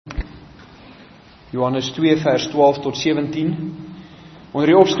Johannes 2 vers 12 tot 17. Onder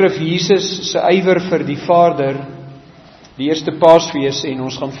die opskrif Jesus se ywer vir die Vader, die Eerste Paasfees, en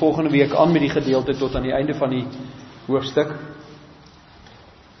ons gaan volgende week aan met die gedeelte tot aan die einde van die hoofstuk.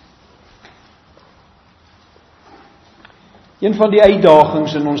 Een van die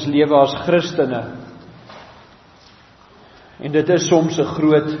uitdagings in ons lewe as Christene, en dit is soms 'n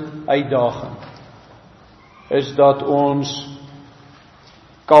groot uitdaging, is dat ons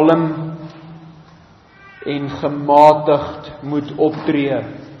kalm en gematigd moet optree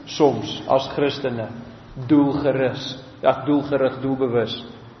soms as Christene, doelgerig, doelbewus.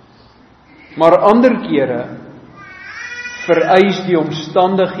 Maar ander kere vereis die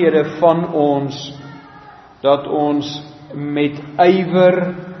omstandighede van ons dat ons met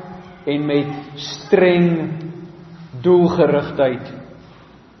ywer en met streng doelgerigtheid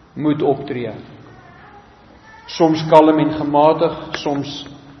moet optree. Soms kalm en gematig, soms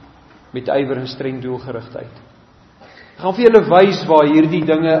met ywer en streng doelgerigtheid. Ek gaan vir julle wys waar hierdie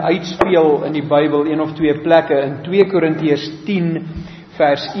dinge uitspeel in die Bybel, een of twee plekke. In 2 Korintiërs 10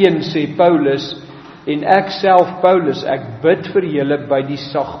 vers 1 sê Paulus, en ek self Paulus, ek bid vir julle by die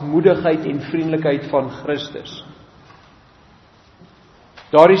sagmoedigheid en vriendelikheid van Christus.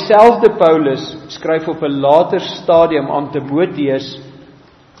 Daardie selfde Paulus skryf op 'n later stadium aan Timoteus,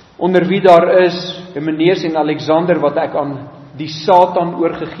 onder wie daar is Hymeneus en Alexander wat ek aan die Satan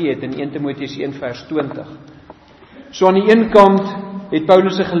oorgegee het in 1 Timoteus 1 vers 20. So aan die een kant het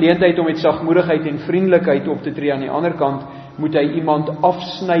Paulus 'n geleentheid om met sagmoedigheid en vriendelikheid op te tree, aan die ander kant moet hy iemand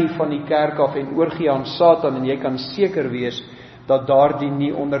afsny van die kerk af en oorgee aan Satan, en jy kan seker wees dat daardie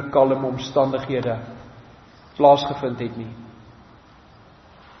nie onder kalme omstandighede plaasgevind het nie.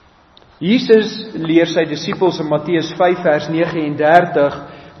 Jesus leer sy disippels in Matteus 5 vers 39,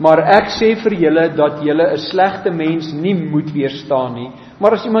 maar ek sê vir julle dat julle 'n slegte mens nie moet weerstaan nie,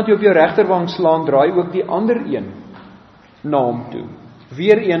 maar as iemand jou op jou regterwang slaan, draai ook die ander een na hom toe.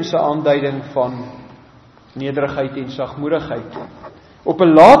 Weereens 'n aanduiding van nederigheid en sagmoedigheid. Op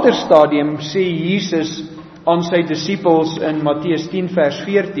 'n later stadium sê Jesus aan sy disippels in Matteus 10 vers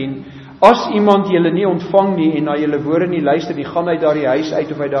 14, as iemand julle nie ontvang nie en na julle woorde nie luister nie, gaan uit daardie huis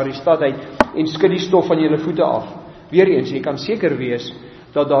uit of uit daardie stad uit en skud die stof van julle voete af. Weereens, jy kan seker wees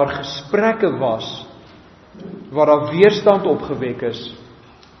dat daar gesprekke was waar daar weerstand opgewek is,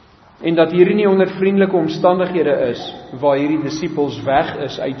 en dat hierdie nie onder vriendelike omstandighede is waar hierdie disippels weg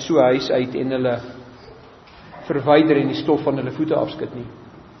is uit so 'n huis uit en hulle verwyder en die stof van hulle voete afskud nie.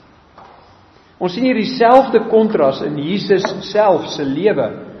 Ons sien hier dieselfde kontras in Jesus self se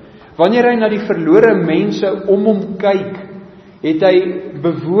lewe. Wanneer hy na die verlore mense om hom kyk, het hy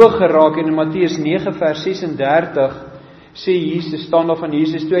bewoog geraak, en in Matteus 9 vers 36 sê Jesus, staan daar van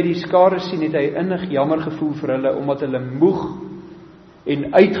Jesus, toe hy die skare sien, het hy innig jammer gevoel vir hulle, omdat hulle moeg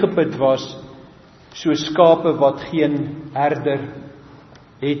en uitgeput was, so skape wat geen herder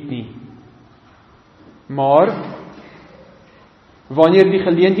het nie. Maar wanneer die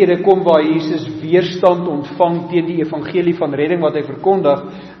geleenthede kom waar Jesus weerstand ontvang teen die evangelie van redding wat hy verkondig,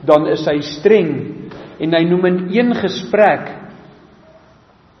 dan is hy streng, en hy noem in een gesprek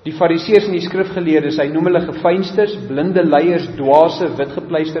die fariseërs en die skrifgeleerdes, hy noem hulle geveinsters, blinde leiers, dwaase,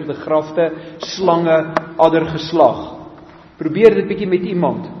 witgepleisterde grafte, slange, addergeslag. Probeer dit bietjie met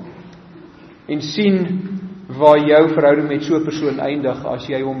iemand en sien waar jou verhouding met so 'n persoon eindig as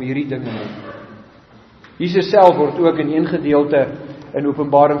jy hom hierdie dinge noem. Jesus self word ook in een gedeelte in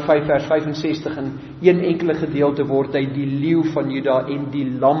Openbaring 5 vers 65, in een enkele gedeelte word hy die leeu van Juda en die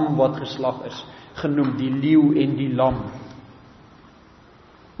lam wat geslag is genoem, die leeu en die lam.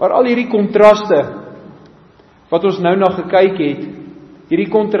 Maar al hierdie kontraste wat ons nou na gekyk het, hierdie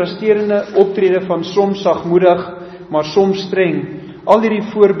kontrasterende optrede van soms sagmoedig, maar soms streng, al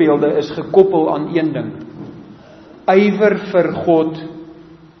hierdie voorbeelde is gekoppel aan een ding: ywer vir God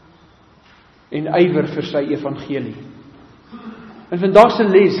en ywer vir sy evangelie. In vandag se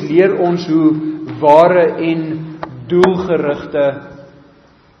les leer ons hoe ware en doelgerigte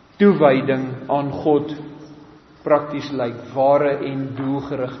toewyding aan God prakties lyk. Ware en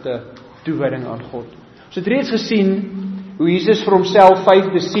doelgerigte toewyding aan God. Ons het reeds gesien hoe Jesus vir homself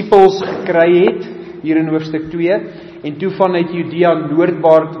 5 disippels gekry het hier in hoofstuk 2, en toe vanuit Judea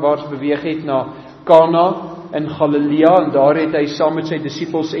noordwaarts beweeg het na Kana in Galilea, en daar het hy saam met sy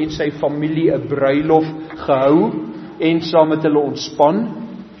disippels en sy familie 'n bruilof gehou en saam met hulle ontspan.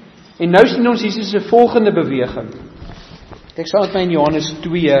 En nou sien ons Jesus se volgende beweging. Kyk saam met my in Johannes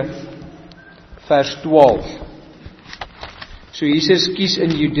 2 vers 12. So Jesus kies in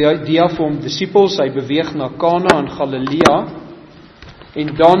Judea vir hom disippels, hy beweeg na Kana in Galilea,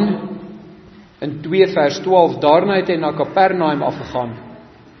 en dan in 2 vers 12, daarna het hy na Kapernaum afgegaan.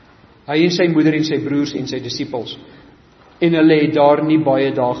 Hy en sy moeder en sy broers en sy disippels. En hulle het daar nie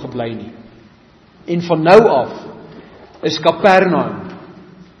baie dae gebly nie. En van nou af is Kapernaum,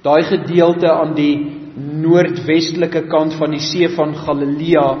 daai gedeelte aan die noordwestelike kant van die see van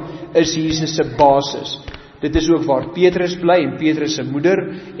Galilea, is Jesus se basis. Dit is ook waar Petrus bly en Petrus se moeder,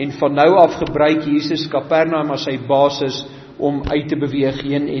 en van nou af gebruik Jesus Kapernaum as sy basis om uit te beweeg,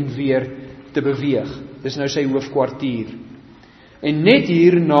 heen en weer te beweeg. Dis nou sy hoofkwartier. En net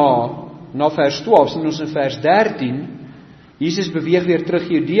hierna, na vers 12, sien ons in vers 13, Jesus beweeg weer terug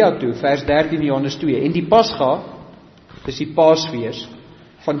Judea toe, vers 13 Johannes 2, en die Pasga, dis die Paasfees,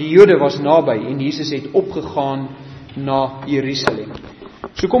 van die Jode was naby, en Jesus het opgegaan na Jerusalem.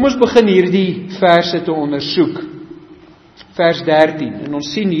 So kom ons begin hierdie verse te ondersoek. Vers 13, en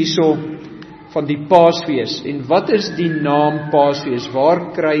ons sien hierso van die Paasfees, en wat is die naam Paasfees?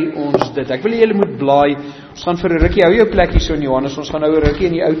 Waar kry ons dit? Ek wil julle moet blaai, ons gaan vir 'n rukkie, hou jou plek hierso in Johannes, ons gaan nou 'n rukkie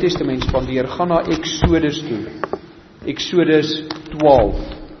in die Ou Testament spandeer, gaan na Exodus toe. Exodus 12.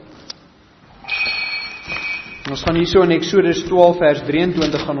 En ons gaan hierso in Exodus 12 vers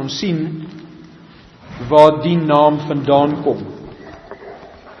 23 gaan ons sien waar die naam vandaan kom.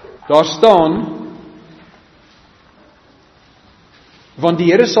 Daar staan, want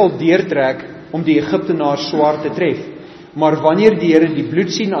die Here sal deurtrek om die Egiptenaars swaar te tref, maar wanneer die Here die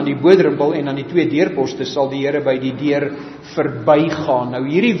bloed sien aan die bodrempel en aan die 2 deurposte, sal die Here by die deur verbygaan. Nou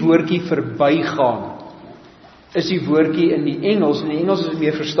hierdie woordjie verbygaan is die woordjie in die Engels, en in die Engels is dit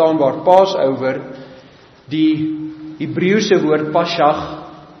meer verstaanbaar, Passover. Die Hebreëse woord Pashach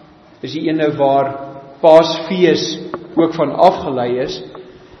is die ene waar Paasfees ook van afgelei is.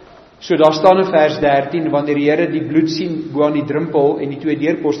 So daar staan in vers 13, wanneer die Here die bloed sien bo aan die drempel en die 2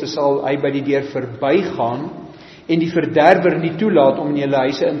 deurposte, sal hy by die deur verbygaan en die verderwer nie toelaat om in julle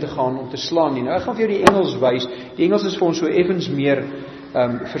huise in te gaan om te slaan nie. Nou ek gaan vir jou die Engels wys. Die Engels is vir ons so effens meer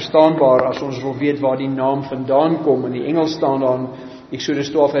verstaanbaar as ons wil weet waar die naam vandaan kom. In die Engels staan daar Exodus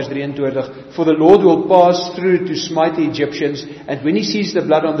 12 vers 23, for the Lord will pass through to smite the Egyptians, and when he sees the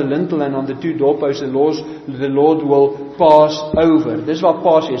blood on the lintel and on the 2 doorposts, the Lord will pass over. Dis waar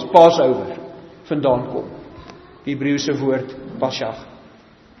Paasfees, Passover, vandaan kom. Die Hebreëse woord Pashach.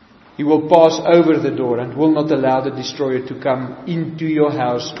 He will pass over the door and will not allow the destroyer to come into your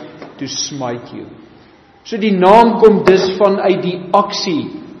house to smite you. So die naam kom dus vanuit die aksie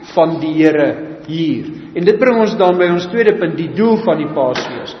van die Here hier. En dit bring ons dan by ons tweede punt, die doel van die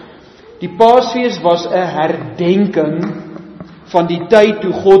Paasfees. Die Paasfees was 'n herdenking van die tyd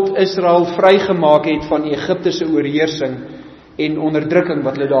toe God Israel vrygemaak het van Egipte se oorheersing en onderdrukking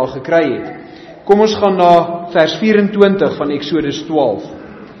wat hulle daar gekry het. Kom ons gaan na vers 24 van Exodus 12.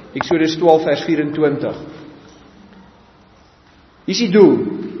 Exodus 12 vers 24. Hier is die doel.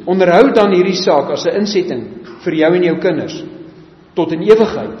 Onderhou dan hierdie saak as 'n insetting vir jou en jou kinders tot in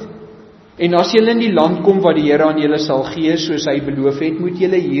ewigheid. En as julle in die land kom wat die Here aan julle sal gee, soos hy beloof het, moet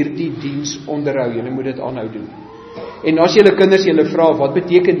julle hierdie diens onderhou. Julle moet dit aanhou doen. En as julle kinders julle vra, wat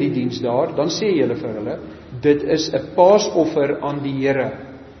beteken die diens daar? Dan sê julle vir hulle, dit is 'n paasoffer aan die Here,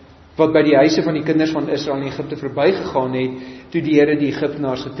 wat by die huise van die kinders van Israel in Egipte verbygegaan het, toe die Here die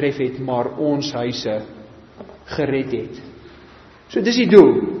Egiptenaars getref het, maar ons huise gered het. So dis die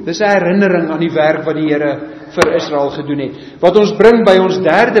doel. Dis 'n herinnering aan die werk wat die Here vir Israel gedoen het. Wat ons bring by ons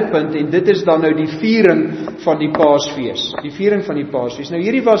derde punt, en dit is dan nou die viering van die Paasfees. Die viering van die Paasfees. Nou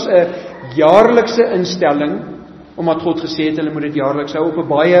hierdie was 'n jaarlikse instelling, omdat God gesê het, hulle moet dit jaarliks hou op 'n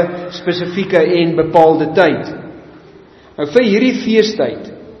baie spesifieke en bepaalde tyd. Nou vir hierdie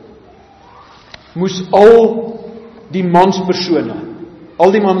feestyd moes al die manspersone,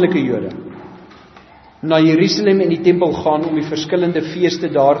 al die manlike Jode, na Jerusalem en die tempel gaan om die verskillende feeste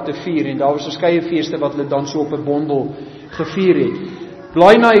daar te vier, en daar was verskeie feeste wat hulle dan so op 'n bondel gevier het.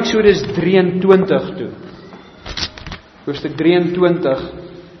 Blaai na Exodus 23 toe. Hoofstuk 23,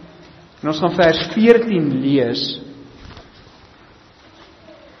 en ons gaan vers 14 lees.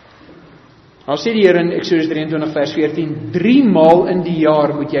 Nou sê die Here in Exodus 23 vers 14, 3 maal in die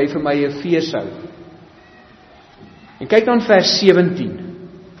jaar moet jy vir my 'n fees hou. En kyk dan vers 17.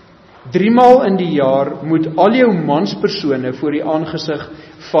 3 maal in die jaar moet al jou manspersone voor die aangesig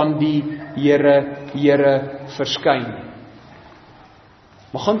van die Here verskyn.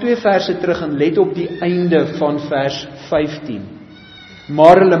 Maar gaan 2 verse terug en let op die einde van vers 15.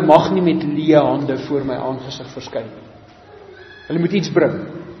 Maar hulle mag nie met leë hande voor my aangesig verskyn. Hulle moet iets bring.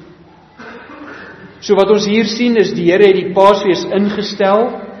 So wat ons hier sien is, die Here het die Paasfees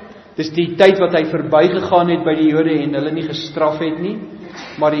ingestel. Dis die tyd wat hy verbygegaan het by die Jode en hulle nie gestraf het nie,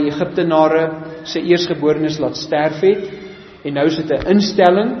 maar die Egiptenare se eersgeborenes laat sterf het. En nou is dit 'n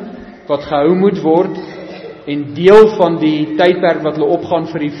instelling wat gehou moet word En deel van die tydperk wat hulle opgaan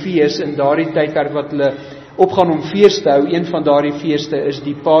vir die fees, en daardie tydperk wat hulle opgaan om fees te hou, een van daardie feeste is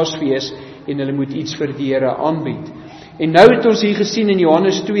die Paasfees, en hulle moet iets vir die Here aanbied. En nou het ons hier gesien in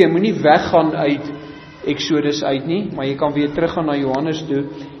Johannes 2, moenie weggaan uit Exodus uit nie, maar jy kan weer teruggaan na Johannes toe,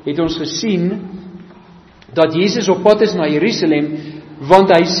 het ons gesien dat Jesus op pad is na Jerusalem,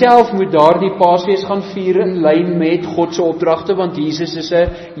 want hy self moet daardie Paasfees gaan vier in lyn met God se opdragte, want Jesus is 'n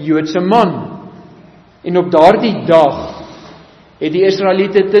Joodse man. En op daardie dag het die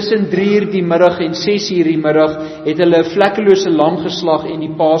Israeliete tussen 3:00 die middag en 6:00 die middag, het hulle 'n vlekkelose lam geslag en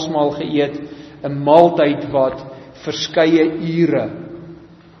die Paasmaal geëet, 'n maaltyd wat verskeie ure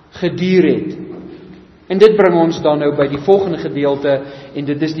geduur het. En dit bring ons dan nou by die volgende gedeelte, en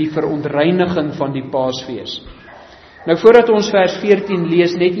dit is die verontreiniging van die Paasfees. Nou voordat ons vers 14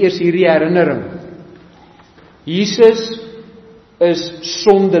 lees, net eers hierdie herinnering. Jesus is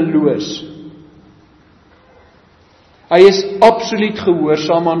sondeloos. Hy is absoluut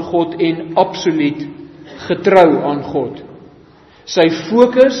gehoorsaam aan God en absoluut getrou aan God. Sy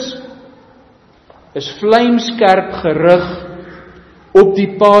fokus is vlijmskerp gerig op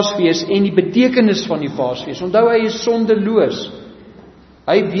die Paasfees en die betekenis van die Paasfees. Onthou, hy is sondeloos.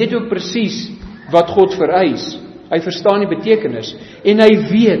 Hy weet ook presies wat God vereis. Hy verstaan die betekenis. En hy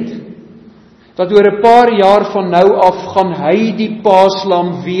weet dat oor 'n paar jaar van nou af gaan hy die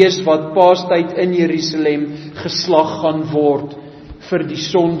Paaslam wees wat Paastyd in Jerusalem geslag gaan word vir die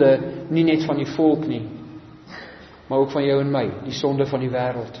sonde, nie net van die volk nie, maar ook van jou en my, die sonde van die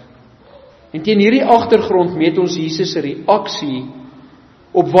wêreld. En teen hierdie agtergrond meet ons Jesus se reaksie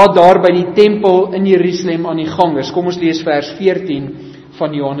op wat daar by die tempel in Jerusalem aan die gang is. Kom ons lees vers 14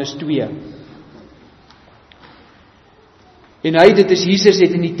 van Johannes 2. En hy, dit is Jesus,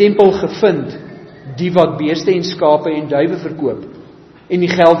 het in die tempel gevind die wat beeste en skape en duwe verkoop en die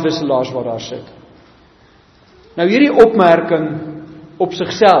geldwisselaars wat daar sit. Nou hierdie opmerking op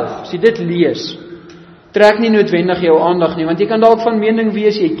sigself, as jy dit lees, trek nie noodwendig jou aandag nie, want jy kan dalk van mening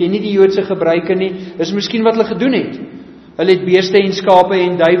wees, jy ken nie die Joodse gebruike nie, dis miskien wat hulle gedoen het. Hulle het beeste en skape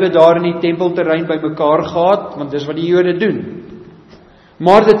en duwe daar in die tempelterrein bymekaar gehad, want dis wat die Jode doen.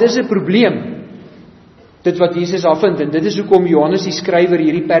 Maar dit is 'n probleem, dit wat Jesus daar vind, en dit is hoekom Johannes die skrywer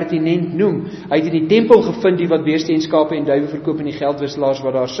hierdie pertinent noem. Hy het in die tempel gevind die wat beeste en skape en duwe verkoop en die geldwisselaars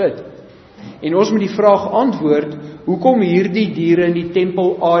wat daar sit. En ons moet die vraag antwoord, hoekom hierdie diere in die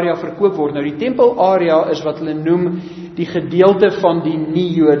tempelarea verkoop word. Nou die tempelarea is wat hulle noem die gedeelte van die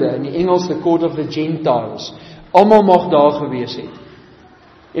nie-Jode, in die Engels the court of the Gentiles. Almal mag daar gewees het.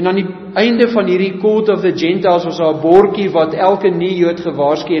 En aan die einde van hierdie court of the Gentiles was daar 'n bordjie wat elke nie-Jood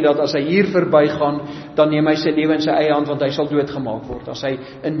gewaarsku het dat as hy hier verbygaan, dan neem hy sy lewe in sy eie hand, want hy sal doodgemaak word as hy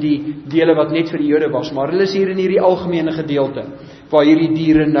in die dele wat net vir die Jode was. Maar hulle is hier in hierdie algemene gedeelte waar hierdie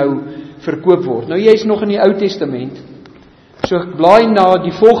diere nou verkoop word. Nou jy is nog in die Ou Testament. So blaai na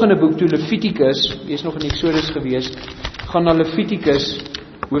die volgende boek toe, Levitikus. Jy is nog in Exodus gewees. Gaan na Levitikus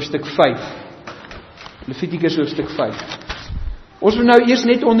hoofstuk 5. Levitikus hoofstuk 5. Ons moet nou eers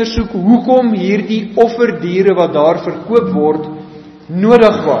net ondersoek hoekom hierdie offerdiere wat daar verkoop word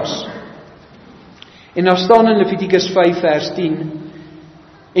nodig was. En daar staan in Levitikus 5 vers 10,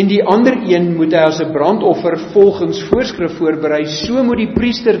 en die ander een moet hy as 'n brandoffer volgens voorskrif voorberei, so moet die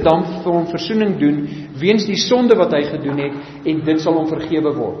priester dan vir hom versoening doen weens die sonde wat hy gedoen het, en dit sal hom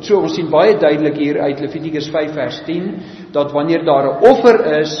vergewe word. So ons sien baie duidelik hier uit Levitikus 5 vers 10, dat wanneer daar 'n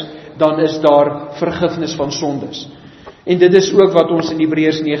offer is, dan is daar vergifnis van sondes. En dit is ook wat ons in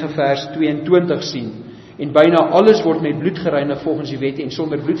Hebreërs 9 vers 22 sien. En byna alles word met bloed gereinig volgens die wet, en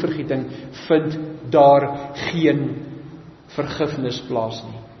sonder bloedvergieting vind daar geen vergifnis plaas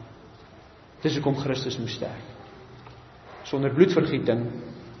nie. Dis hoekom Christus moes sterf. Sonder bloedvergieting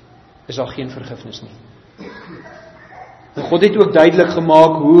is daar geen vergifnis nie. En God het ook duidelik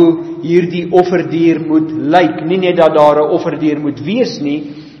gemaak hoe hierdie offerdier moet lyk. Nie net dat daar 'n offerdier moet wees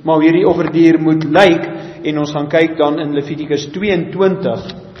nie, maar hoe hierdie offerdier moet lyk. En ons gaan kyk dan in Levitikus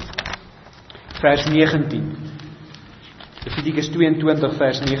 22 vers 19. Levitikus 22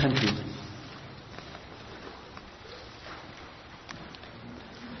 vers 19.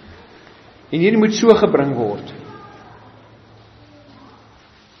 En hierdie moet so gebring word.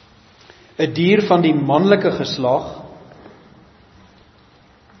 'n dier van die manlike geslag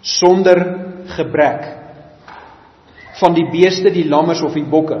sonder gebrek, van die beeste, die lammers of die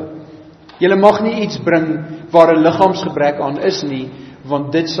bokke. Julle mag nie iets bring waar 'n liggaamsgebrek aan is nie,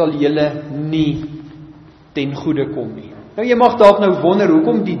 want dit sal julle nie ten goeie kom nie. Nou jy mag dalk nou wonder,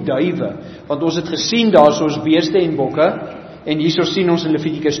 hoekom die duwe? Want ons het gesien daar is ons beeste en bokke, en hierso sien ons in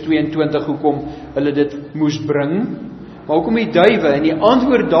Levitikus 22 hoekom hulle dit moes bring. Maar hoekom die duwe? En die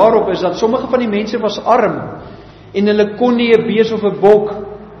antwoord daarop is dat sommige van die mense was arm en hulle kon nie 'n bees of 'n bok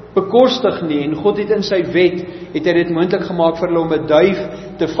bekostig nie, en God het in sy wet, het hy dit moontlik gemaak vir hulle om 'n duif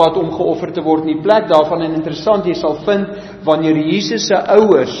te vat om geoffer te word in die plek daarvan. En interessant, jy sal vind, wanneer Jesus se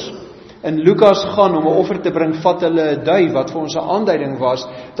ouers in Lukas gaan om 'n offer te bring, vat hulle 'n duif, wat vir ons 'n aanduiding was,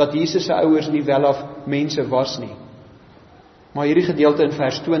 dat Jesus se ouers nie welaf mense was nie. Maar hierdie gedeelte in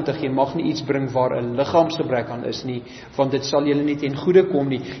vers 20, jy mag nie iets bring waar 'n liggaamsgebrek aan is nie, want dit sal julle nie ten goeie kom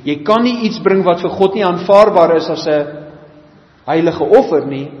nie. Jy kan nie iets bring wat vir God nie aanvaarbaar is as 'n heilige offer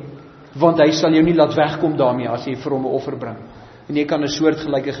nie, want hy sal jou nie laat wegkom daarmee as jy vir hom 'n offer bring. En jy kan 'n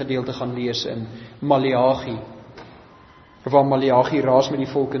soortgelyke gedeelte gaan lees in Maleagi, waar Maleagi raas met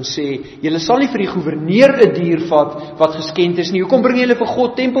die volk en sê, julle sal nie vir die goewerneur 'n dier vat wat geskend is nie. Hoekom bring julle vir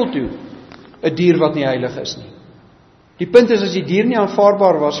God tempel toe 'n dier wat nie heilig is nie? Die punt is, as die dier nie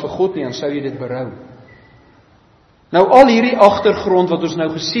aanvaarbaar was vir God nie, dan sou jy dit berou. Nou al hierdie agtergrond wat ons nou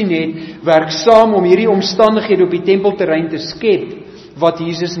gesien het, werk saam om hierdie omstandighede op die tempelterrein te skep, wat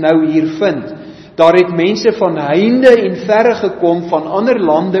Jesus nou hier vind. Daar het mense van heinde en verre gekom, van ander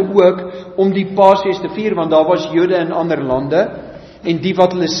lande ook, om die Paasfees te vier, want daar was Jode in ander lande, en die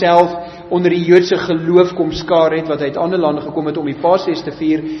wat hulle self onder die Joodse geloof kom skaar het, wat uit ander lande gekom het om die Paasfees te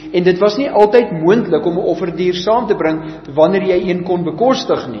vier, en dit was nie altyd moontlik om 'n offerdier saam te bring, wanneer jy een kon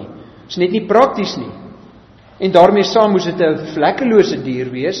bekostig nie. Dit is net nie prakties nie. En daarmee saam moes dit 'n vlekkelose dier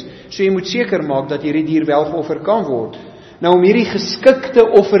wees, so jy moet seker maak dat hierdie dier wel geoffer kan word. Nou om hierdie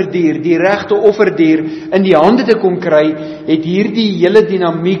geskikte offerdier, die regte offerdier in die hande te kom kry, het hierdie hele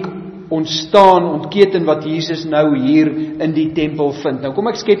dinamiek ontstaan, ontketen wat Jesus nou hier in die tempel vind. Nou kom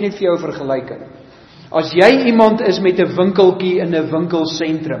ek skep net vir jou 'n vergelyking. As jy iemand is met 'n winkeltjie in 'n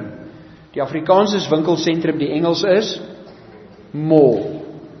winkelsentrum, die Afrikaans is winkelsentrum, die Engels is mall.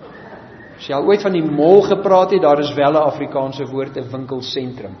 As jy al ooit van die mall gepraat het, daar is wel 'n Afrikaanse woord, 'n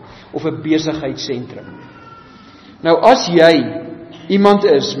winkelsentrum of 'n besigheidsentrum. Nou as jy iemand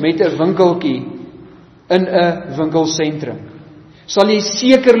is met 'n winkeltjie in 'n winkelsentrum, sal jy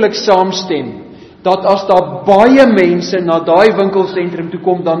sekerlik saamstem dat as daar baie mense na daai winkelsentrum toe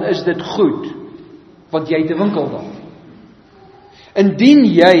kom, dan is dit goed, want jy het 'n winkel daar. Indien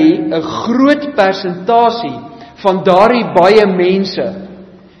jy 'n groot persentasie van daardie baie mense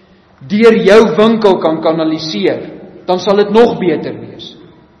deur jou winkel kan kanaliseer, dan sal dit nog beter wees.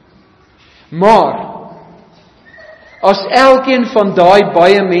 Maar as elkeen van daai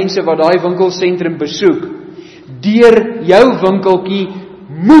baie mense wat daai winkelsentrum besoek, deur jou winkeltjie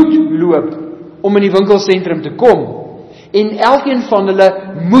moet loop om in die winkelsentrum te kom, en elkeen van hulle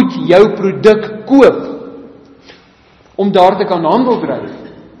moet jou produk koop om daar te kan handel dryf,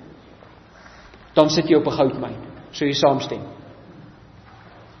 dan sit jy op 'n goudmyn, so jy saamstem.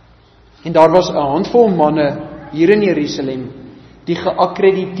 En daar was 'n handvol manne hier in Jerusalem, die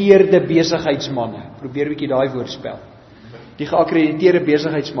geakkrediteerde besigheidsmanne, probeer 'n bietjie daai woord spel, die geakkrediteerde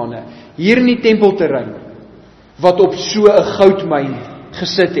besigheidsmanne, hier in die tempelterrein, wat op so 'n goudmyn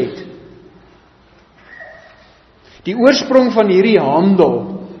gesit het. Die oorsprong van hierdie handel,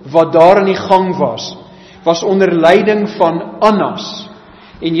 wat daar aan die gang was onder leiding van Annas,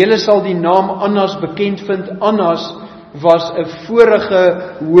 en julle sal die naam Annas bekend vind. Annas was 'n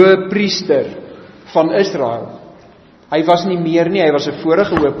vorige hoëpriester van Israel. Hy was nie meer nie, hy was 'n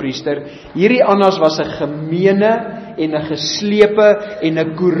vorige hoëpriester. Hierdie Annas was 'n gemeene en 'n geslepe en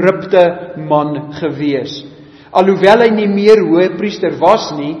 'n korrupte man gewees. Alhoewel hy nie meer hoëpriester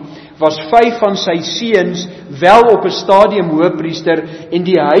was nie, was 5 van sy seuns wel op 'n stadium hoëpriester, en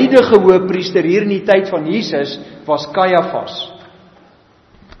die huidige hoëpriester hier in die tyd van Jesus was Kajafas,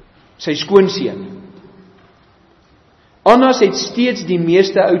 sy skoonseun. Annas het steeds die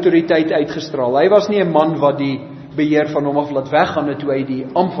meeste autoriteit uitgestraal. Hy was nie 'n man wat die beheer van hom af laat weggaan het toe hy die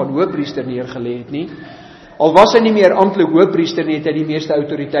ampt van hoëpriester neergelê het nie. Al was hy nie meer amptelik hoëpriester nie, het hy die meeste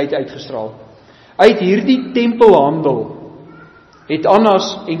autoriteit uitgestraal. Uit hierdie tempelhandel het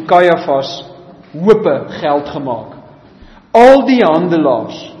Annas en Kajafas hope geld gemaak. Al die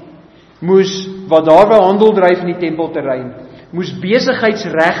handelaars moes, wat daar wou handel dryf in die tempelterrein, moes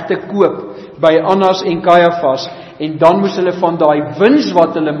besigheidsregte koop by Annas en Kajafas, en dan moes hulle van daai wins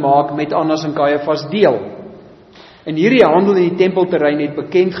wat hulle maak met Annas en Kajafas deel. En hierdie handel in die tempelterrein het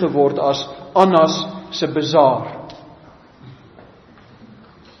bekend geword as Annas se bazaar.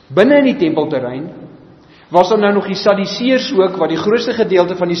 Binne in die tempelterrein was daar nou nog die Sadduseërs ook, wat die grootste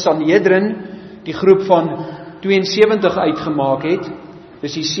gedeelte van die Sanhedrin, die groep van 72 uitgemaak het.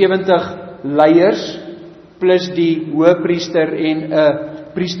 Dis die 70 leiers plus die hoëpriester en 'n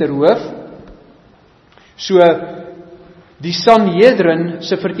priesterhoof. So Die Sanhedrin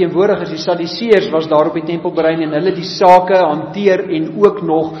se verteenwoordigers, die Sadduseërs, was daar op die tempelterrein en hulle die sake hanteer en ook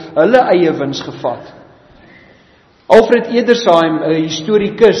nog hulle eie wins gevat. Alfred Edersheim, 'n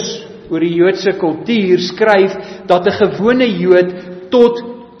historikus oor die Joodse kultuur, skryf dat 'n gewone Jood tot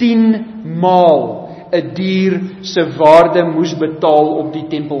 10 maal 'n dier se waarde moes betaal op die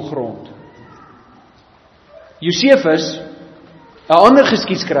tempelgrond. Josephus, 'n ander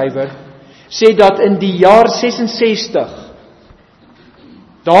geskiedskrywer, sê dat in die jaar 66,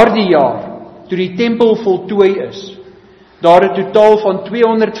 daardie jaar, toe die tempel voltooi is, daar 'n totaal van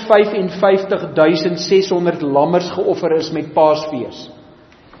 255.600 lammers geoffer is met Paasfees.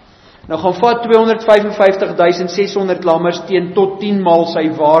 Nou gaan vat 255.600 lammers teen tot 10 maal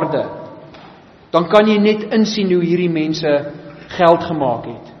sy waarde. Dan kan jy net insien hoe hierdie mense geld gemaak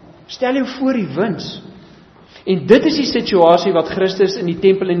het. Stel jou voor die wins. En dit is die situasie wat Christus in die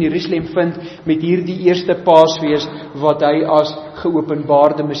tempel in Jerusalem vind met hierdie eerste Paasfees wat hy as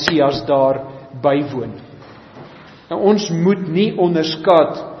geopenbaarde Messias daar bywoon. Nou ons moet nie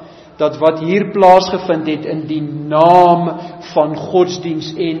onderskat dat wat hier plaasgevind het in die naam van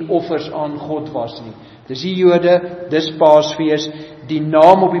godsdiens en offers aan God was nie. Dis die Jode, dis Paasfees, die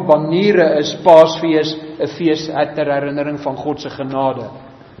naam op die baniere is Paasfees, 'n fees ter herinnering van God se genade.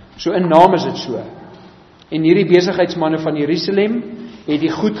 So in naam is dit so. En hierdie besigheidsmanne van Jerusalem het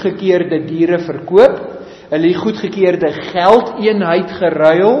die goedgekeurde diere verkoop, hulle het die goedgekeerde geldeenheid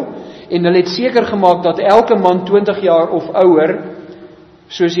geruil, en hulle het seker gemaak dat elke man 20 jaar of ouer,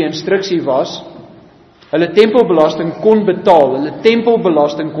 soos die instruksie was, hulle tempelbelasting kon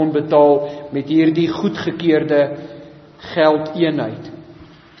betaal met hierdie goedgekeerde geldeenheid.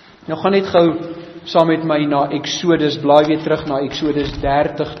 Nou gaan net gou saam met my na Exodus, blaai weer terug na Exodus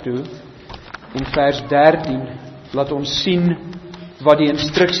 30 toe, en vers 13, laat ons sien wat die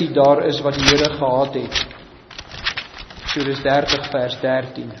instruksie daar is wat die Here gehad het. Exodus 30 vers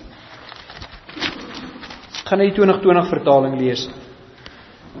 13. Ek gaan die 2020 vertaling lees.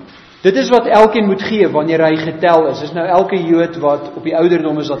 Dit is wat elkeen moet gee wanneer hy getel is. Dis nou elke Jood wat op die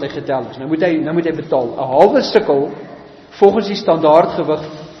ouderdom is dat hy getel is. Nou moet hy betaal 'n halwe sikkel volgens die standaardgewig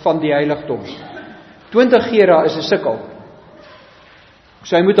van die heiligdom. 20 gera is 'n sikkel.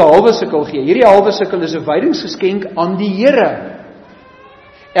 So hy moet 'n halwe sikkel gee. Hierdie halwe sikkel is 'n wydingsgeskenk aan die Here.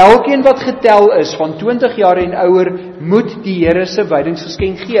 Elkeen wat getel is van 20 jaar en ouer moet die Here se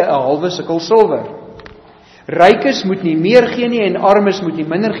wydingsgeskenk gee, 'n halwe sikkel silwer. Rykes moet nie meer gee nie en armes moet nie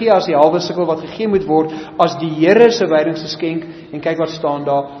minder gee as die halwe sikkel wat gegee moet word as die Here se wydingsgeskenk, en kyk wat staan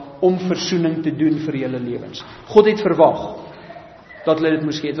daar, om versoening te doen vir julle lewens. God het verwag dat hulle dit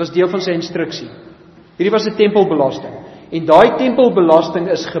moes gee. Dit was deel van sy instruksie. Hierdie was 'n tempelbelasting. En daai tempelbelasting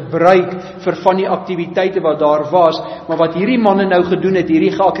is gebruik vir van die aktiwiteite wat daar was, maar wat hierdie manne nou gedoen het,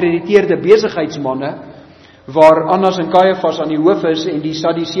 hierdie geakkrediteerde besigheidsmanne, waar Annas en Kajafas aan die hoof is en die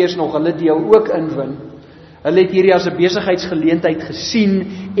Sadduseërs nog hulle deel ook inwin, hulle het hierdie as 'n besigheidsgeleentheid gesien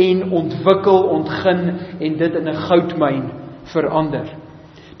en ontwikkel, ontgin en dit in 'n goudmyn verander.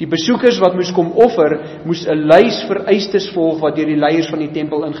 Die besoekers wat moes kom offer, moes 'n lys vereistes volg wat deur die leiers van die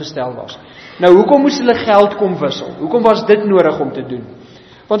tempel ingestel was. Nou, hoekom moes hulle geld kom wissel? Hoekom was dit nodig om te doen?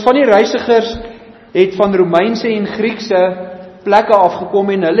 Want van die reisigers het van Romeinse en Griekse plekke afgekom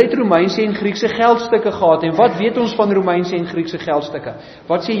en hulle het Romeinse en Griekse geldstukke gehad. En wat weet ons van Romeinse en Griekse geldstukke?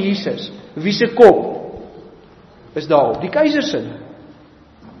 Wat sê Jesus? Wie se kop is daarop? Die keiser se.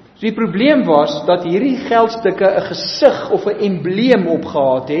 So die probleem was dat hierdie geldstukke 'n gesig of 'n embleem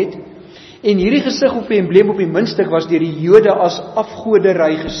opgehad het, en hierdie gesig of 'n embleem op die muntstuk was deur die Jode as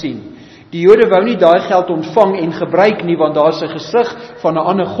afgodery gesien. Die Jode wou nie daai geld ontvang en gebruik nie, want daar's 'n gesig van 'n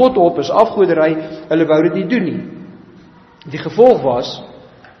ander god op, is afgodery, hulle wou dit nie doen nie. Die gevolg was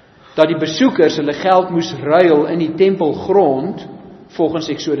dat die besoekers hulle geld moes ruil in die tempelgrond, volgens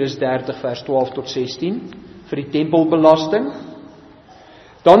Exodus 30 vers 12 tot 16, vir die tempelbelasting.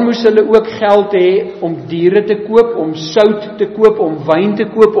 Dan moes hulle ook geld hê om diere te koop, om sout te koop, om wyn te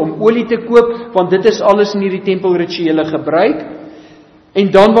koop, om olie te koop, want dit is alles in hierdie tempelrituele gebruik.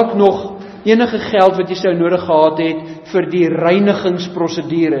 En dan wat nog, enige geld wat jy sou nodig gehad het vir die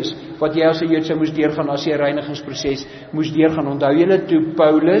reinigingsprosedures, wat jy as 'n Jood sou moes deurgaan as jy 'n reinigingsproses moes deurgaan. Onthou julle toe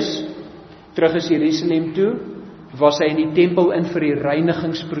Paulus terug is Jerusalem toe, was hy in die tempel in vir die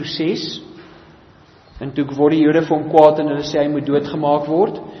reinigingsproses, en toe word die Jode vir hom kwaad en hulle sê hy moet doodgemaak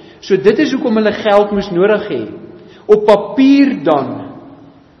word. So dit is hoekom hulle geld moes nodig hê. Op papier dan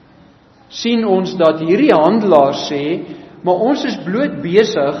sien ons dat hierdie handelaars sê, maar ons is bloot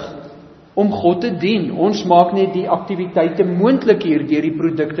besig om God te dien. Ons maak net die aktiwiteite moontlik hier deur die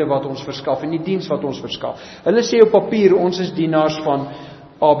produkte wat ons verskaf en die diens wat ons verskaf. Hulle sê op papier, ons is dienaars van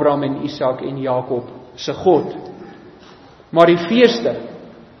Abraham en Isak en Jakob se God. Maar die feeste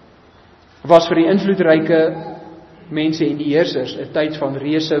was vir die invloedryke mense en die heersers 'n tyd van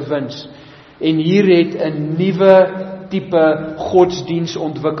reuse wins. En hier het 'n nuwe tipe godsdiens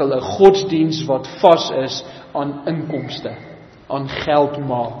ontwikkel, 'n godsdiens wat vas is aan inkomste, aan geld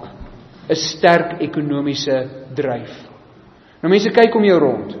maak, 'n sterk ekonomiese dryf. Nou mense, kyk om jou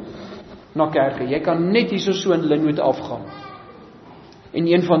rond na kerke. Jy kan net hierso so in Linwood afgaan en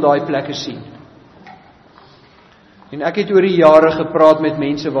een van daai plekke sien. En ek het oor die jare gepraat met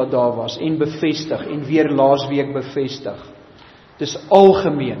mense wat daar was en bevestig en weer laasweek bevestig. Dis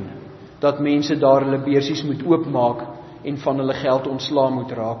algemeen dat mense daar hulle beursies moet oopmaak en van hulle geld ontslaa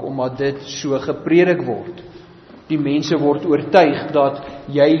moet raak, omdat dit so gepredik word. Die mense word oortuig dat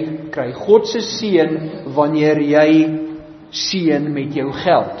jy kry God se seën wanneer jy seën met jou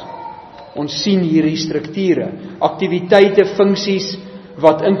geld. Ons sien hierdie strukture, aktiwiteite, funksies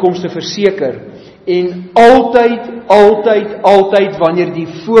wat inkomste verseker. En altyd wanneer die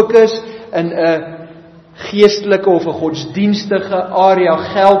fokus in 'n geestelike of 'n godsdienstige area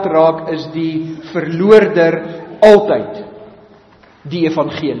geld raak, is die verloorder altyd die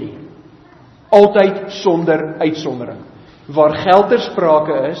evangelie. Altyd sonder uitsondering. Waar geld ter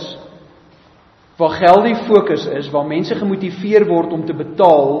sprake is, waar geld die fokus is, waar mense gemotiveer word om te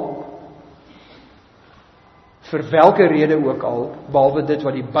betaal, vir welke rede ook al, behalwe dit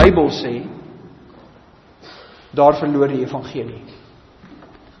wat die Bybel sê, daar verloor die evangelie.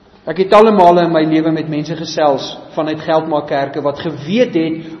 Ek het talle male in my lewe met mense gesels vanuit geldmaakkerke wat geweet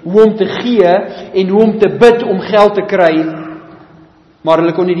het hoe om te gee en hoe om te bid om geld te kry, maar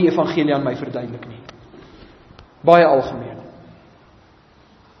hulle kon nie die evangelie aan my verduidelik nie. Baie algemeen.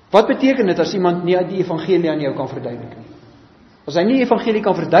 Wat beteken dit as iemand nie die evangelie aan jou kan verduidelik nie? As hy nie die evangelie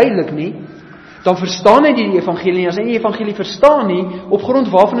kan verduidelik nie, dan verstaan hy die evangelie nie. As hy nie die evangelie verstaan nie, op grond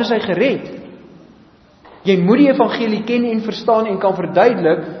waarvan is hy gered? Jy moet die evangelie ken en verstaan en kan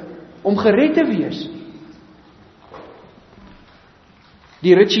verduidelik om gered te wees.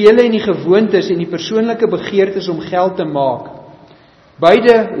 Die rituele en die gewoontes en die persoonlike begeertes om geld te maak,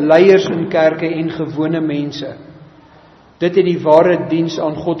 beide leiers in kerke en gewone mense, dit het die ware diens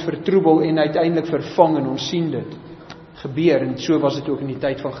aan God vertroebel en uiteindelik vervang, en ons sien dit gebeur, en so was dit ook in die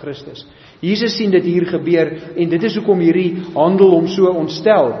tyd van Christus. Jesus sien dit hier gebeur, en dit is hoekom hierdie handel hom so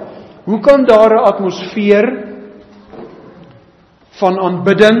ontstel. Hoe kan daar 'n atmosfeer van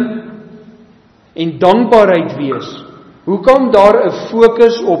aanbidding en dankbaarheid wees? Hoe kan daar 'n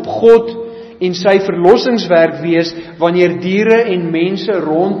fokus op God en sy verlossingswerk wees, wanneer diere en mense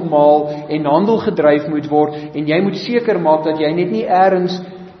rondmaal en handel gedryf moet word, en jy moet seker maak dat jy net nie eers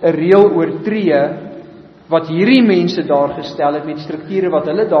 'n reël oortree, wat hierdie mense daar gestel het, met strukture wat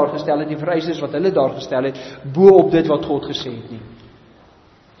hulle daar gestel het, die vereistes wat hulle daar gestel het, bo op dit wat God gesê het nie.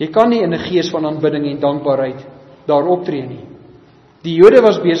 Jy kan nie in 'n gees van aanbidding en dankbaarheid daar optree nie. Die Jode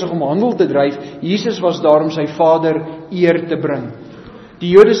was besig om handel te dryf, Jesus was daar om sy Vader eer te bring. Die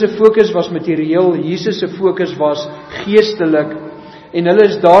Jode se fokus was materieel, Jesus se fokus was geestelik, en hulle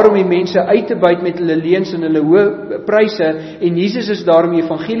is daar om die mense uit te buit met hulle leuns en hulle hoë pryse, en Jesus is daar om die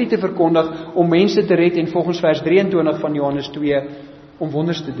evangelie te verkondig, om mense te red, en volgens vers 23 van Johannes 2, om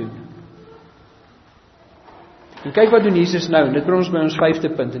wonders te doen. En kyk wat doen Jesus nou, en dit bring ons by ons 5de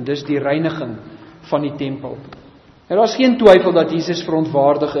punt, en dis die reiniging van die tempel. En daar is geen twyfel dat Jesus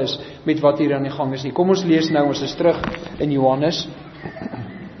verontwaardig is met wat hier aan die gang is nie. Kom ons lees nou, ons is terug in Johannes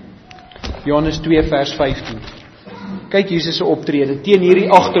 2 vers 15. Kyk Jesus se optrede teen hierdie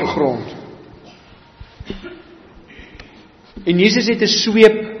agtergrond. En Jesus het 'n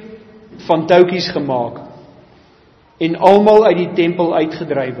sweep van touwtjies gemaak en almal uit die tempel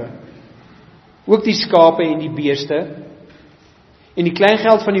uitgedrywe. Ook die skape en die beeste, en die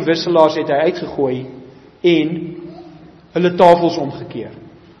kleingeld van die wisselaars het hy uitgegooi en hulle tafels omgekeer.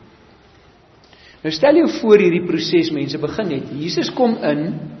 Nou stel jou voor hierdie proses mense begin het. Jesus kom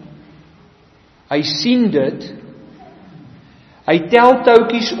in, hy sien dit, hy tel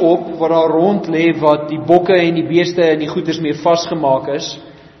touwtjies op wat daar rond lê, wat die bokke en die beeste en die goeders mee vasgemaak is,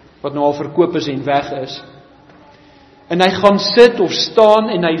 wat nou al verkoop is en weg is. En hy gaan sit of staan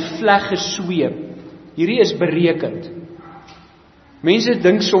en hy vleg 'n sweep. Hierdie is berekend. Mense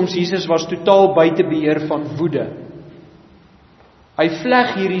dink soms Jesus was totaal buite beheer van woede. Hy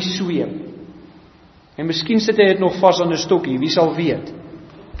vleg hierdie sweep. En miskien sit hy dit nog vas aan 'n stokkie, wie sal weet.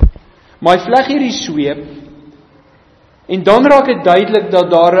 Maar hy vleg hierdie sweep, en dan raak dit duidelik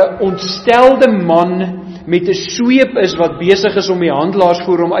dat daar 'n ontstelde man met 'n sweep is wat besig is om die handelaars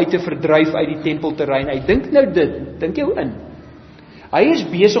voor hom uit te verdryf uit die tempelterrein. Hy dink nou dit, dink jou in. Hy is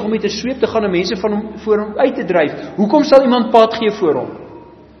besig om met 'n sweep te gaan en mense van hom voor hom uit te dryf. Hoekom sal iemand pad gee voor hom?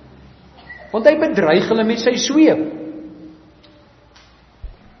 Want hy bedreig hulle met sy sweep.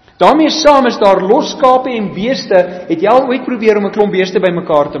 Daarmee saam is daar los skape en beeste. Het jy al ooit probeer om 'n klomp beeste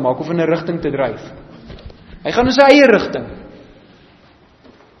bymekaar te maak of in 'n rigting te dryf? Hy gaan in sy eie rigting.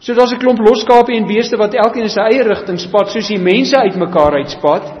 So daar's 'n klomp los skape en beeste wat elkeen in sy eie rigting spat, soos die mense uitmekaar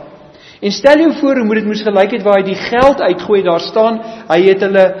uitspat. En stel jou voor hoe moet dit moes gelyk het waar hy die geld uitgooi, daar staan, hy het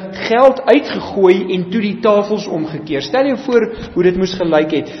hulle geld uitgegooi en toe die tafels omgekeer. Stel jou voor hoe dit moes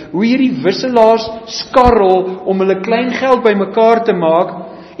gelyk het, hoe hierdie wisselaars skarrel om hulle klein geld bymekaar te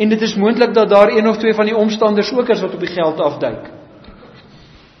maak, en dit is moontlik dat daar een of twee van die omstanders ook is wat op die geld afduik.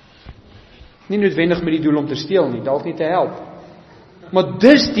 Nie noodwendig met die doel om te steel nie, dalk nie te help. Maar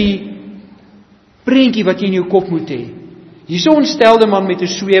dis die prentjie wat jy in jou kop moet hê. Hier's 'n ontstelde man met 'n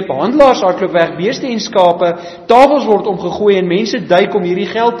sweep, handelaars hardloop weg, beeste en skape, tafels word omgegooi en mense duik om hierdie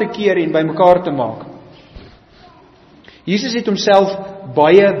geld te keer en bymekaar te maak. Jesus het homself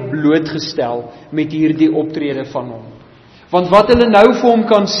baie blootgestel met hierdie optrede van hom. Want wat hulle nou vir hom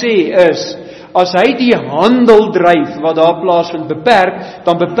kan sê is, as hy die handel dryf wat daar plaasvind beperk,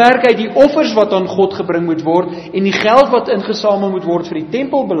 dan beperk hy die offers wat aan God gebring moet word en die geld wat ingesamel moet word vir die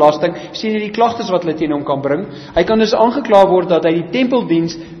tempelbelasting, sien jy die klagtes wat hulle teen hom kan bring. Hy kan dus aangekla word dat hy die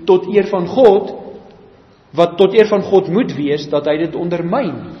tempeldiens tot eer van God, wat tot eer van God moet wees, dat hy dit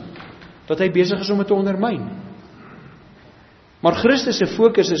ondermyn. Dat hy besig is om dit te ondermyn. Maar Christus se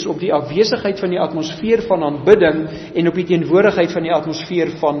fokus is op die afwesigheid van die atmosfeer van aanbidding en op die teenwoordigheid van die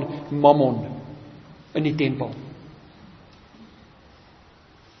atmosfeer van mammon in die tempel.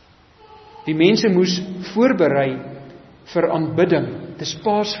 Die mense moes voorberei vir aanbidding. Dit is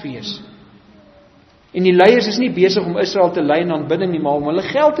Paasfees. En die leiers is nie besig om Israel te lei in aanbidding nie, maar om hulle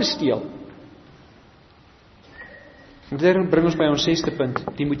geld te steel. En dit bring ons by ons 6ste punt,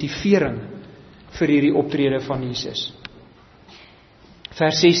 die motivering vir hierdie optrede van Jesus.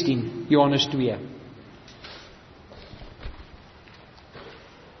 Vers 16, Johannes 2.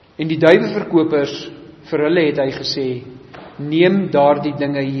 En die duiweverkopers, vir hulle het hy gesê, neem daardie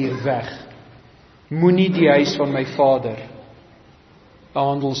dinge hier weg. Moenie die huis van my Vader 'n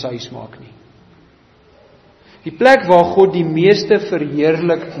handelshuis maak nie. Die plek waar God die meeste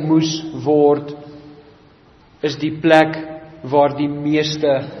verheerlik moes word, is die plek waar die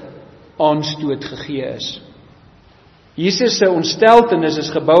meeste aanstoot gegee is. Jesus se ontsteltenis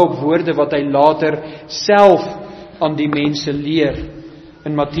is gebou op woorde wat hy later self aan die mense leer.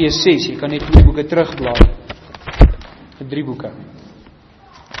 In Matteus 6, jy kan net 2 boeke terugblaai. 3 boeke.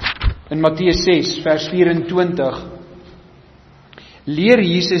 In Matteus 6, vers 24, leer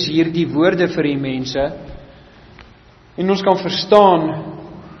Jesus hierdie woorde vir die mense, en ons kan verstaan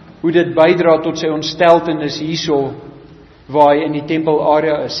hoe dit bydra tot sy ontsteltenis hierso, waar hy in die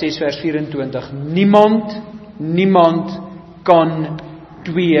tempelarea is, 6 vers 24, Niemand kan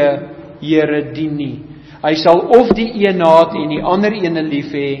 2 here dien nie. Hy sal of die een haat en die ander ene lief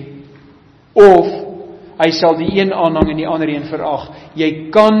hê, of hy sal die een aanhang en die ander een verag.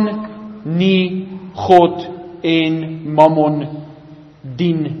 Jy kan nie God en mammon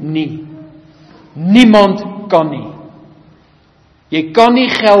dien nie. Niemand kan nie. Jy kan nie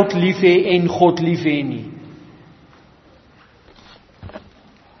geld lief hê en God lief hê nie.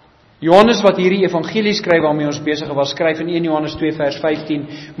 Johannes wat hierdie evangelie skryf waarmee ons besig was, skryf in 1 Johannes 2 vers 15,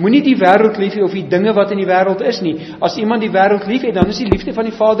 moenie die wêreld lief hê of die dinge wat in die wêreld is nie. As iemand die wêreld lief het, dan is die liefde van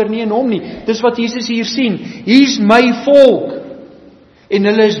die Vader nie in hom nie. Dis wat Jesus hier sien. Hier's my volk. En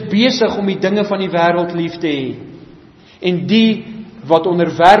hulle is besig om die dinge van die wêreld lief te hê. En die wat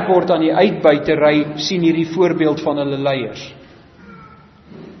onderwerp word aan die uitbuitery, sien hierdie voorbeeld van hulle leiers.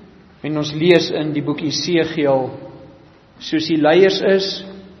 En ons lees in die boek Esegiel, soos die leiers is,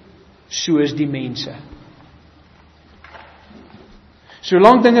 so is die mense.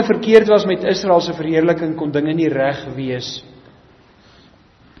 Solank dinge verkeerd was met Israel se verheerliking, kon dinge nie reg wees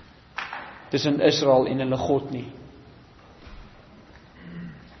tussen Israel en hulle God nie.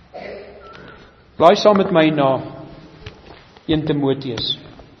 Blaai saam met my na 1 Timoteus.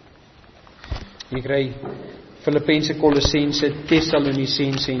 Jy kry Filippense, Kolossense,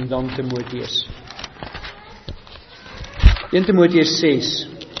 Tessalonisense en dan Timoteus. 1 Timoteus 6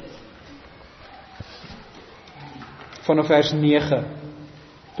 vanaf vers 9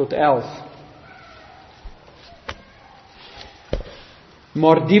 tot 11.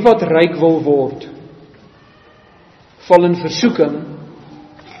 Maar die wat ryk wil word, val in versoeking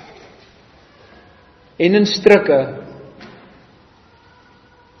en in strikke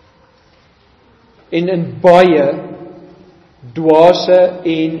en in baie dwaase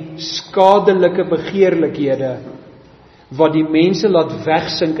en skadelike begeerlikhede wat die mense laat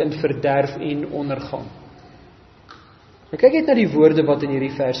wegsink in verderf en ondergang. Nou kyk net na die woorde wat in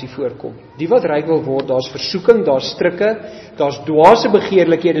hierdie versie voorkom. Die wat ryk wil word, daar's versoeking, daar's strikke, daar's dwaase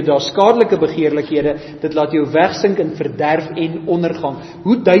begeerlikhede, daar's skadelike begeerlikhede, dit laat jou wegsink in verderf en ondergang.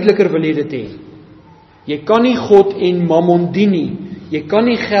 Hoe duideliker wil jy dit hê? Jy kan nie God en mammon dien nie. Jy kan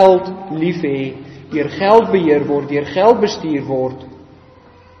nie geld lief hê, deur geld beheer word, deur geld bestuur word,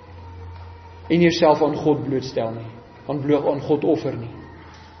 en jouself aan God blootstel nie, aan God offer nie.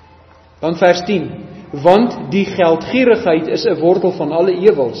 Dan vers 10, want die geldgierigheid is 'n wortel van alle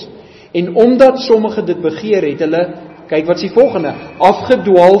ewels, en omdat sommige dit begeer het, hulle, kyk wat is die volgende,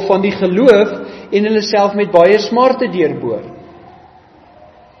 afgedwaal van die geloof, en hulle self met baie smarte deurboor.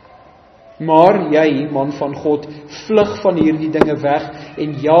 Maar jy, man van God, vlug van hierdie dinge weg,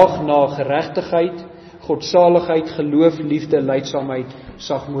 en jaag na geregtigheid, godsaligheid, geloof, liefde, lydsaamheid,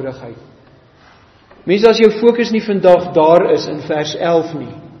 sagmoedigheid. Mense, as jou fokus nie vandag daar is in vers 11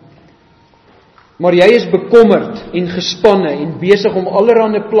 nie, maar jy is bekommerd en gespanne en besig om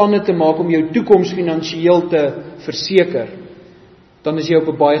allerlei planne te maak om jou toekoms finansiëel te verseker, dan is jy op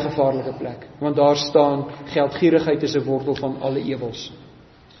 'n baie gevaarlike plek, want daar staan, geldgierigheid is 'n wortel van alle ewels.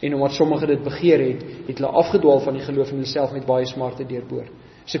 En omdat sommige dit begeer het hulle afgedwaal van die geloof en hulle self met baie smarte deurboor.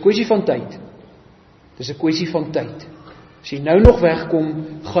 Dis 'n kwessie van tyd. Dis 'n kwessie van tyd. As jy nou nog wegkom,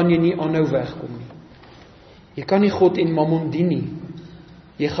 gaan jy nie aanhou wegkom nie. Jy kan nie God en mammon dien nie.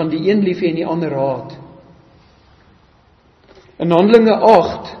 Jy gaan die een lief hê en die ander haat. In Handelinge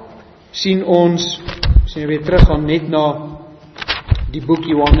 8 sien ons, as jy weer teruggaan net na die boek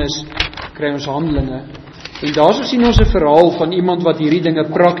Johannes, kry ons Handelinge. En daarso sien ons 'n verhaal van iemand wat hierdie dinge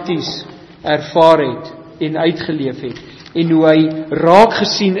prakties ervaar het en uitgeleef het. En hoe hy raak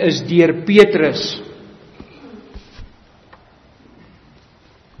gesien is deur Petrus.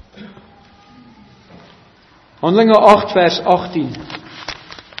 Handelinge 8 vers 18.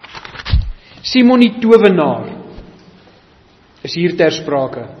 Simon die towenaar is hier ter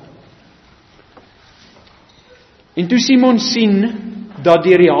sprake. En toe Simon sien dat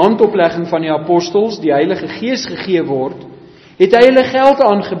deur die handoplegging van die apostels die Heilige Gees gegee word, het hy hulle geld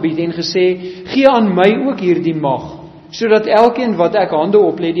aangebied en gesê, gee aan my ook hierdie mag, sodat elkeen wat ek hande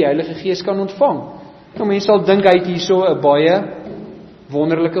oplê die Heilige Gees kan ontvang. Nou mense sal dink hy het hierso 'n baie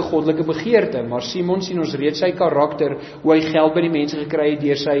wonderlike goddelike begeerte, maar Simon sien ons reeds sy karakter, hoe hy geld by die mense gekry het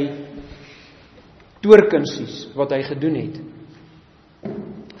deur sy toorkunsies wat hy gedoen het.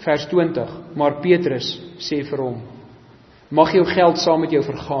 Vers 20, maar Petrus sê vir hom, mag jou geld saam met jou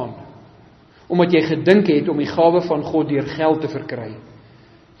vergaan, omdat jy gedink het om die gawe van God deur geld te verkry.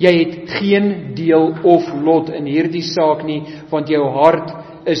 Jy het geen deel of lot in hierdie saak nie, want jou hart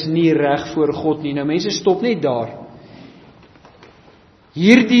is nie reg voor God nie. Nou mense, stop net daar.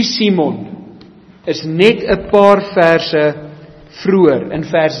 Hierdie Simon is net 'n paar verse vroeër, in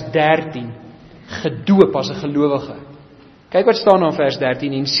vers 13, gedoop as 'n gelowige. Kyk wat staan in vers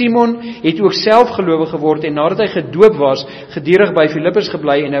 13, en Simon het ook self gelowig geword, en nadat hy gedoop was, gedurig by Filippus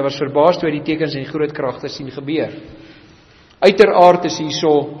gebly, en hy was verbaas toe hy die tekens en groot kragte sien gebeur. Uiteraard is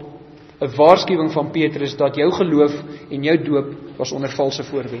hierso 'n waarskuwing van Petrus, dat jou geloof en jou doop was onder valse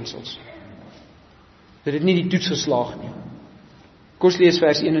voorwendsels. Dit het nie die toets geslaag nie. Kom ons lees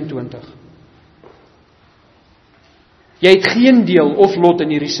vers 21. Jy het geen deel of lot in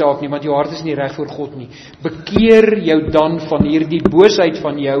hierdie saak nie, want jou hart is nie reg voor God nie. Bekeer jou dan van hierdie boosheid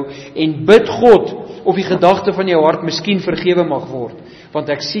van jou, en bid God, of die gedagte van jou hart miskien vergewe mag word, want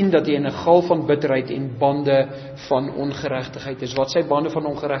ek sien dat jy in 'n gal van bitterheid en bande van ongeregtigheid is. Wat sy bande van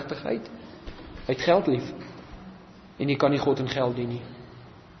ongeregtigheid? Hy het geld lief, en jy kan nie God en geld dien nie.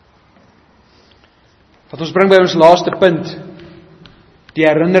 Wat ons bring by ons laaste punt, die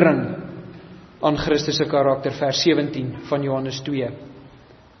herinnering aan Christus se karakter, vers 17 van Johannes 2.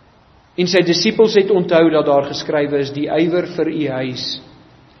 En sy disippels het onthou dat daar geskrywe is, die ywer vir u huis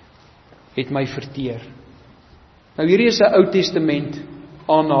het my verteer. Nou hierdie is 'n Ou Testament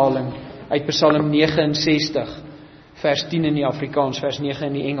aanhaling uit Psalm 69, vers 10 in die Afrikaans, vers 9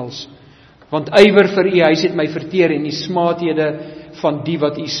 in die Engels. Want ywer vir u huis het my verteer, en die smaathede van die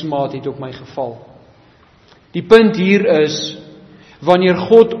wat u smaad het op my geval. Die punt hier is, wanneer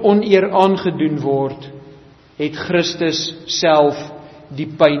God oneer aangedoen word, het Christus self die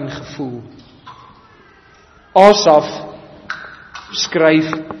pyn gevoel. Asaf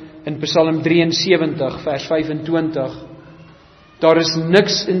skryf in Psalm 73 vers 25, daar is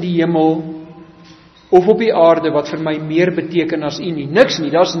niks in die hemel of op die aarde wat vir my meer beteken as u nie. Niks nie,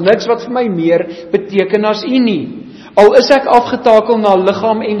 daar is niks wat vir my meer beteken as u nie. Al is ek afgetakel na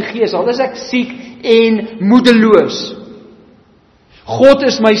liggaam en gees, al is ek siek en moedeloos. God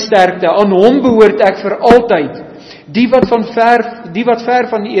is my sterkte, aan hom behoort ek vir altyd. Die wat die wat ver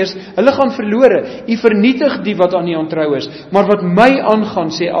van U is, hulle gaan verlore. U vernietig die wat aan U ontrou is. Maar wat my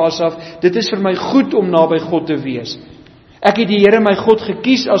aangaan, sê Asaf, dit is vir my goed om naby God te wees. Ek het die Here my God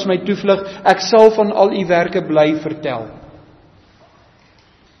gekies as my toevlug, ek sal van al U werke bly vertel.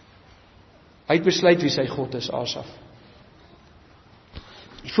 Hy het besluit wie sy God is, Asaf.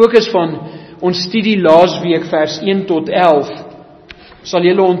 Die fokus van ons studie laasweek, vers 1 tot 11, sal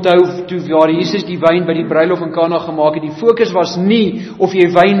julle onthou, toe waar Jesus die wyn by die bruilof in Kana gemaak het, die fokus was nie of jy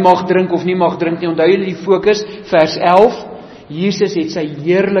wyn mag drink of nie mag drink nie. Onthou julle die fokus, vers 11, Jesus het sy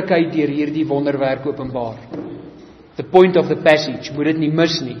heerlikheid deur hierdie wonderwerk openbaar. The point of the passage, moet dit nie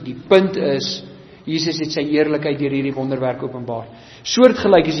mis nie. Die punt is, Jesus het sy heerlikheid deur hierdie wonderwerk openbaar.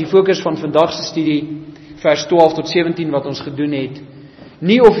 Soortgelyk is die fokus van vandag se studie, vers 12 tot 17 wat ons gedoen het.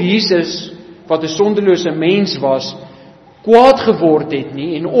 Nie of Jesus, wat 'n sondelose mens was, kwaad geword het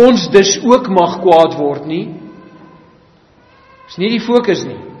nie, en ons dus ook mag kwaad word nie. Dis nie die fokus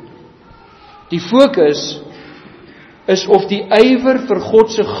nie. Die fokus is of die ywer vir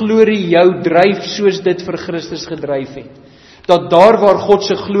God se glorie jou dryf soos dit vir Christus gedryf het. Dat daar waar God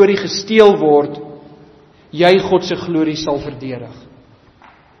se glorie gesteel word, jy God se glorie sal verdedig.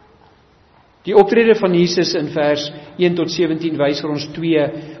 Die optrede van Jesus in vers 1 tot 17 wys vir ons twee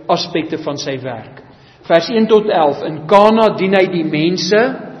aspekte van sy werk. Vers 1 tot 11, in Kana dien hy die mense,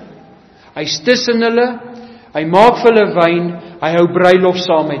 hy's tussen hulle, hy maak vir hulle wyn, hy hou bruilof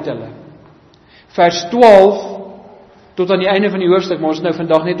saam met hulle. Vers 12, tot aan die einde van die hoofstuk, maar ons is nou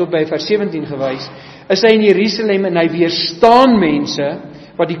vandag net op by vers 17 gewys, is hy in Jerusalem en hy weerstaan mense,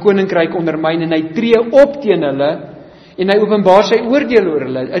 wat die koninkryk ondermyn, en hy tree op teen hulle, en hy openbaar sy oordeel oor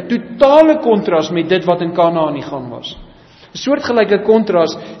hulle, 'n totale kontras met dit wat in Kana aan die gang was. 'n Soortgelyke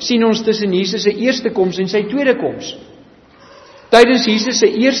kontras sien ons tussen Jesus se eerste koms en sy tweede koms. Tydens Jesus se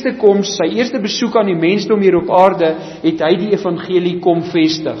eerste koms, sy eerste besoek aan die mensdom hier op aarde, het hy die evangelie kom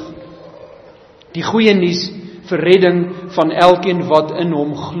vestig. Die goeie nuus vir redding van elkeen wat in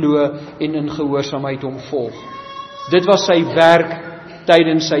hom glo en in gehoorsaamheid hom volg. Dit was sy werk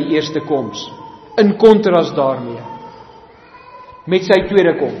tydens sy eerste koms. In kontras daarmee, met sy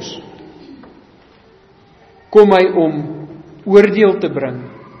tweede koms, kom hy om oordeel te bring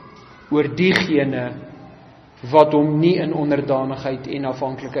oor diegene wat hom nie in onderdanigheid en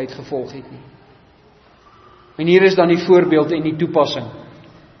afhanklikheid gevolg het nie. En hier is dan die voorbeeld en die toepassing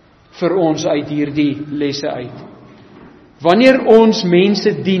vir ons uit hierdie lesse uit. Wanneer ons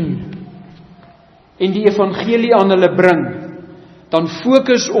mense dien en die evangelie aan hulle bring, dan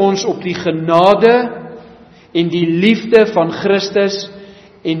fokus ons op die genade en die liefde van Christus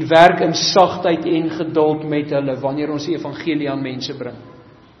en werk in sagtheid en geduld met hulle wanneer ons die evangelie aan mense bring.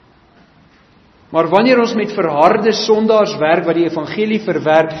 Maar wanneer ons met verharde sondaars werk wat die evangelie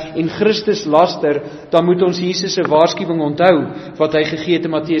verwerp en Christus laster, dan moet ons Jesus se waarskuwing onthou wat hy gegee het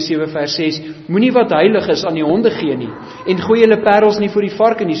in Matteus 7 vers 6. Moenie wat heilig is aan die honde gee nie en gooi julle parels nie voor die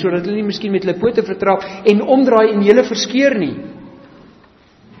varke nie, sodat hulle nie miskien met hulle pote vertrap en omdraai en julle verskeur nie.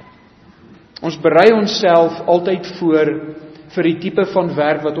 Ons berei onsself altyd voor vir die tipe van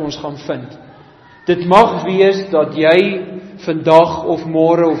werk wat ons gaan vind. Dit mag wees dat jy vandag of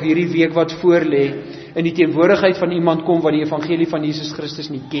môre of hierdie week wat voorlê in die teenwoordigheid van iemand kom wat die evangelie van Jesus Christus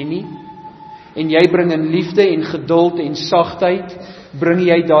nie ken nie, en jy bring in liefde en geduld en sagtheid, bring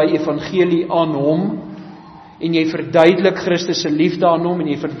jy daai evangelie aan hom, en jy verduidelik Christus se liefde aan hom, en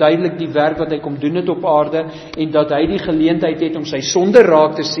jy verduidelik die werk wat hy kom doen het op aarde, en dat hy die geleentheid het om sy sonde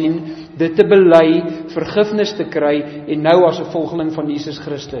raak te sien, dit te bely, vergifnis te kry, en nou as 'n volgeling van Jesus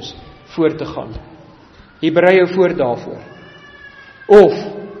Christus voort te gaan. Jy berei jou voor daarvoor. Of,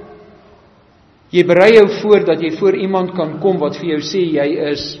 jy berei jou voor dat jy voor iemand kan kom wat vir jou sê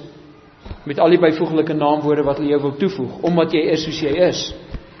jy is, met al die byvoeglike naamwoorde wat hulle jou wil toevoeg, omdat jy is soos jy is.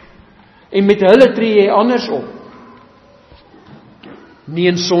 En met hulle tree jy anders op. Nie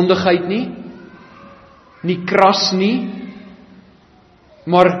in sondigheid nie kras nie,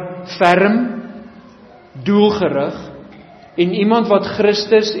 maar ferm, doelgerig, en iemand wat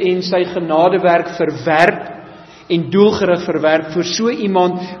Christus en sy genadewerk verwerp, en doelgerig verwerp, vir so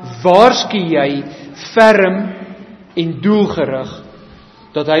iemand waarsku jy ferm en doelgerig,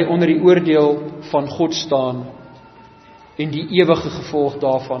 dat hy onder die oordeel van God staan, en die ewige gevolg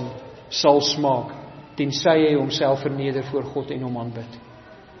daarvan sal smaak, tensy hy homself verneder voor God en hom aanbid.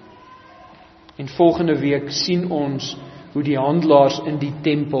 En volgende week sien ons hoe die handelaars in die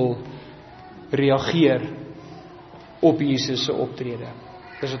tempel reageer op Jesus se optrede.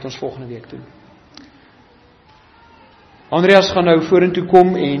 Dis wat ons volgende week doen. Andreas gaan nou vorentoe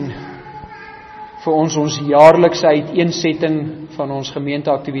kom en vir ons jaarlikse uiteensetting van ons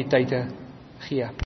gemeenteaktiwiteite gee.